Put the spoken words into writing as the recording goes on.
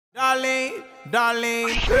Darlene,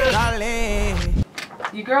 Darlene, Darlene.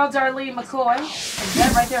 Your girl Darlene McCoy, and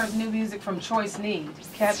that right there is new music from Choice Need,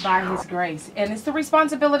 Kept by His Grace. And it's the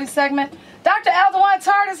responsibility segment. Dr. Alduan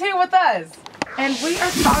Tartt is here with us. And we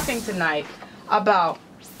are talking tonight about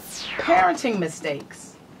parenting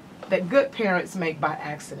mistakes that good parents make by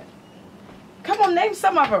accident. Come on, name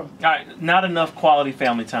some of them. All right, not enough quality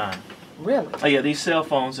family time. Really? Oh yeah, these cell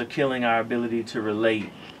phones are killing our ability to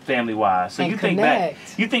relate family-wise. So And you connect.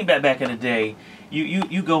 think back in the day,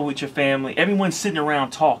 you go with your family, everyone's sitting around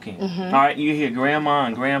talking. All right, you hear grandma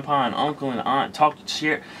and grandpa and uncle and aunt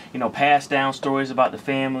share, pass down stories about the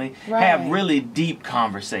family, have really deep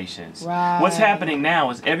conversations. What's happening now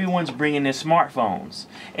is everyone's bringing their smartphones,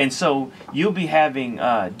 and so you'll be having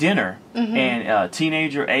dinner, and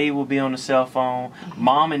teenager A will be on the cell phone,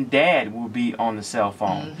 mom and dad will be on the cell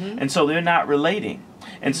phone, and so they're not relating.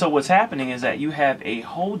 And so what's happening is that you have a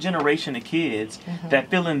whole generation of kids that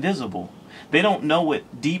feel invisible. They don't know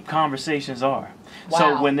what deep conversations are.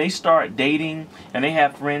 So when they start dating and they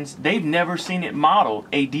have friends, they've never seen it model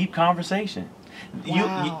a deep conversation.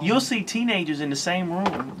 You'll see teenagers in the same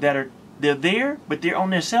room they're there, but they're on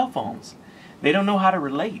their cell phones. They don't know how to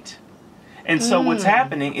relate. And so what's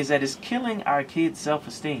happening is that it's killing our kids'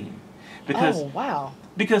 self-esteem. Because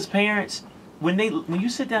because parents, when you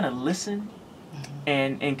sit down and listen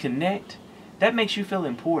and connect, that makes you feel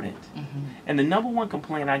important. And the number one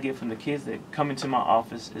complaint I get from the kids that come into my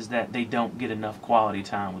office is that they don't get enough quality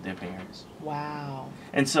time with their parents.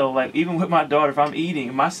 And so, like, even with my daughter, if I'm eating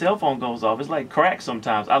and my cell phone goes off, it's like crack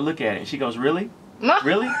sometimes. I look at it and she goes, "Really?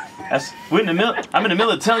 Really? I'm in the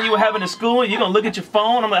middle of telling you what happened at school, and you're going to look at your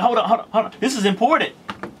phone?" I'm like, hold on. This is important.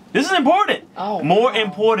 This is important. More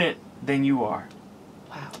important than you are.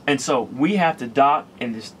 And so we have to dock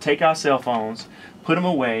and just take our cell phones, put them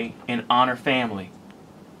away, and honor family.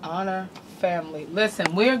 Honor family.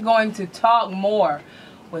 Listen, we're going to talk more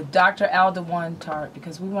with Dr. Alduan Tartt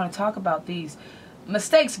because we want to talk about these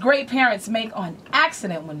mistakes great parents make on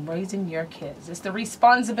accident when raising your kids. It's the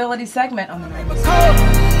responsibility segment on the Nightly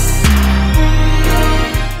Spirit.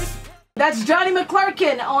 That's Johnny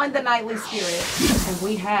McClurkin on the Nightly Spirit. And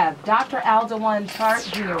we have Dr. Alduan Tartt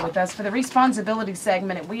here with us for the responsibility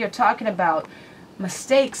segment. And we are talking about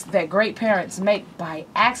mistakes that great parents make by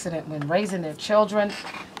accident when raising their children.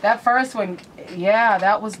 That first one, yeah,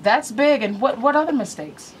 that's big. And what other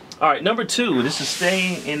mistakes? All right, number two, this is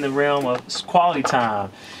staying in the realm of quality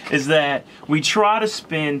time, is that we try to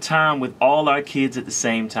spend time with all our kids at the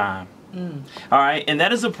same time. All right, and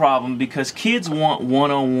that is a problem because kids want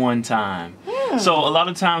one-on-one time. So a lot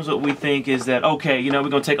of times what we think is that, okay, we're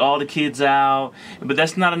going to take all the kids out, but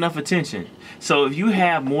that's not enough attention. So if you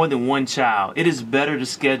have more than one child, it is better to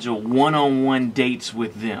schedule one-on-one dates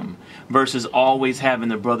with them versus always having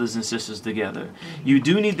the brothers and sisters together. You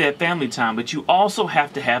do need that family time, but you also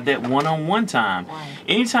have to have that one-on-one time.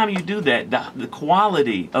 Anytime you do that, the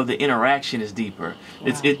quality of the interaction is deeper.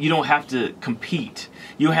 You don't have to compete.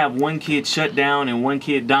 You have one kid shut down and one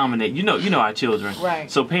kid dominate. You know our children.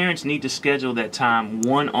 So parents need to schedule that time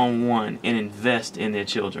one-on-one and invest in their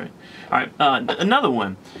children. All right, another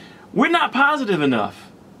one. We're not positive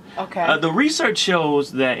enough. The research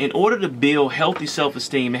shows that in order to build healthy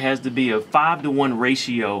self-esteem, it has to be a 5-to-1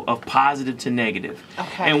 ratio of positive to negative.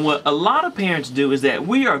 And what a lot of parents do is that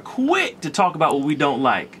we are quick to talk about what we don't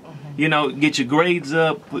like. Get your grades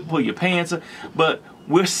up, pull your pants up, but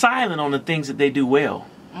we're silent on the things that they do well.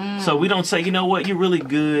 So we don't say, you know what, you're really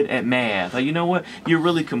good at math, or you know what, you're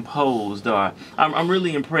really composed, or I'm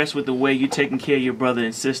really impressed with the way you're taking care of your brother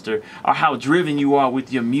and sister, or how driven you are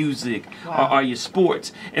with your music, or your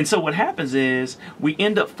sports. And so what happens is we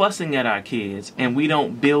end up fussing at our kids, and we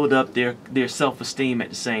don't build up their self-esteem at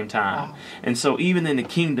the same time. And so even in the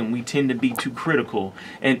kingdom, we tend to be too critical.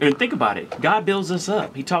 And think about it. God builds us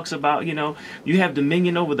up. He talks about, you have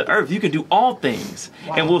dominion over the earth. You can do all things.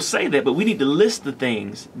 And we'll say that, but we need to list the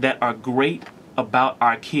things that are great about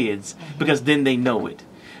our kids because then they know it.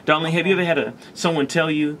 Darlene, have you ever had someone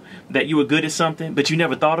tell you that you were good at something but you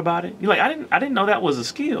never thought about it? You're like, I didn't know that was a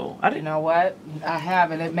skill. You know what? I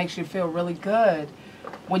have, and it makes you feel really good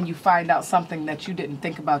when you find out something that you didn't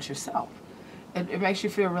think about yourself. It makes you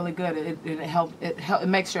feel really good. It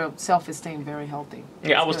makes your self-esteem very healthy.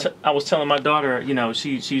 Yeah, I was telling my daughter,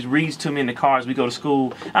 she reads to me in the car as we go to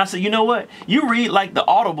school. I said, you know what? You read like the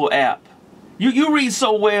Audible app. You read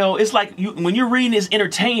so well, it's like when you're reading, it's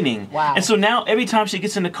entertaining. And so now every time she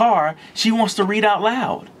gets in the car, she wants to read out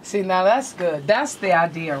loud. See, now that's good. That's the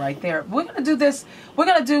idea right there. We're going to do this. We're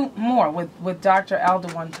going to do more with Dr.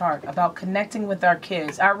 Alduan Tartt about connecting with our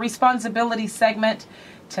kids. Our responsibility segment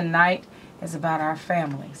tonight is about our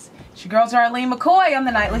families. It's your girl Darlene McCoy on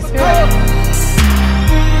the Nightly Spirit.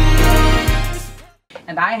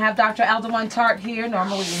 And I have Dr. Alduan Tartt here.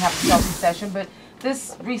 Normally we have a selfie session, but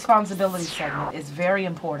this responsibility segment is very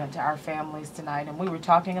important to our families tonight. And we were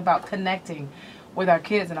talking about connecting with our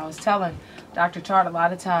kids. And I was telling Dr. Tartt, a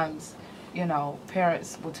lot of times, you know,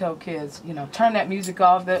 parents will tell kids, you know, turn that music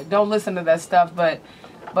off, don't listen to that stuff. But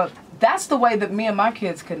that's the way that me and my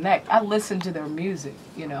kids connect. I listen to their music,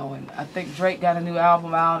 you know, and I think Drake got a new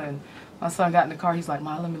album out, and my son got in the car. He's like,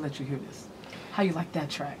 "Mom, let me let you hear this. How you like that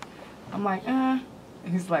track?" I'm like, And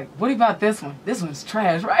he's like, "What about this one? This one's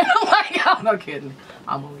trash, right?" I'm like, "I'm not kidding.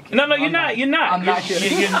 I'm only kidding." No, you're not. I'm not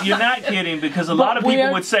kidding. You're not kidding, because a lot of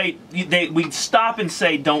people would say, we'd stop and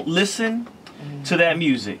say, don't listen to that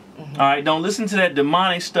music. All right, don't listen to that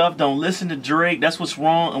demonic stuff. Don't listen to Drake. That's what's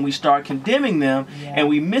wrong. And we start condemning them, and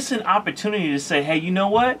we miss an opportunity to say, hey, you know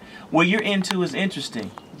what? What you're into is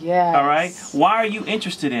interesting. Yes. All right? Why are you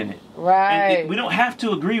interested in it? Right. We don't have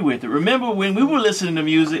to agree with it. Remember when we were listening to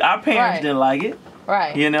music, our parents didn't like it.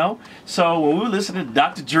 Right. You know? So when we were listening to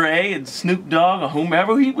Dr. Dre and Snoop Dogg or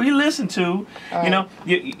whomever we listened to, you know,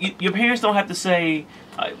 your parents don't have to say,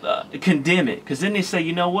 condemn it. Because then they say,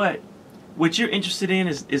 you know what you're interested in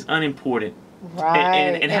is unimportant.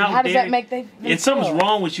 Right. And how does that make them feel? And something's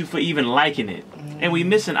wrong with you for even liking it. And we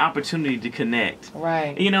miss an opportunity to connect.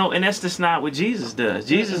 Right. You know, and that's just not what Jesus does.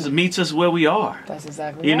 Jesus meets us where we are. That's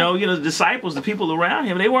exactly You right. know, the disciples, the people around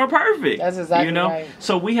him, they weren't perfect. That's exactly right.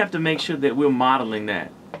 So we have to make sure that we're modeling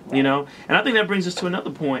that. Right. You know? And I think that brings us to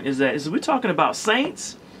another point, is that as we're talking about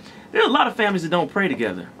saints, there are a lot of families that don't pray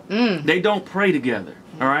together. They don't pray together.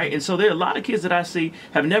 All right? And so there are a lot of kids that I see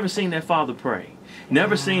have never seen their father pray.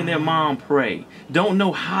 Never seen their mom pray. Don't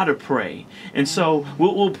know how to pray. And so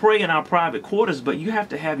we'll pray in our private quarters, but you have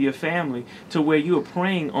to have your family to where you are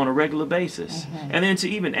praying on a regular basis. And then to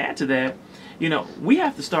even add to that, you know, we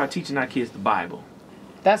have to start teaching our kids the Bible.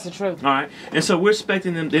 That's the truth. All right? And so we're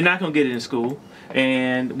expecting them, they're not going to get it in school.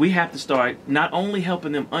 And we have to start not only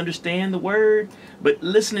helping them understand the word, but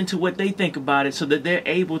listening to what they think about it so that they're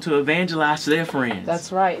able to evangelize to their friends.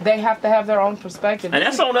 That's right. They have to have their own perspective. And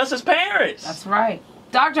that's on us as parents. That's right.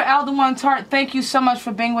 Dr. Alduan Tartt, thank you so much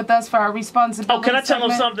for being with us for our responsibility. Oh, can I tell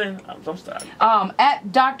them segment. something? I'm sorry.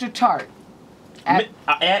 At Dr. Tartt.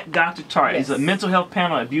 At Dr. Tartt. Yes. It's a mental health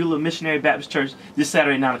panel at Beulah Missionary Baptist Church this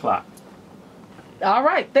Saturday at 9 o'clock. All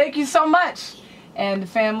right. Thank you so much. And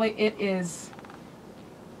family, it is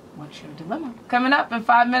What's Your Dilemma? Coming up in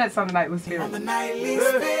 5 minutes on the Nightly Spirit. On the Nightly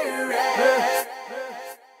Spirit.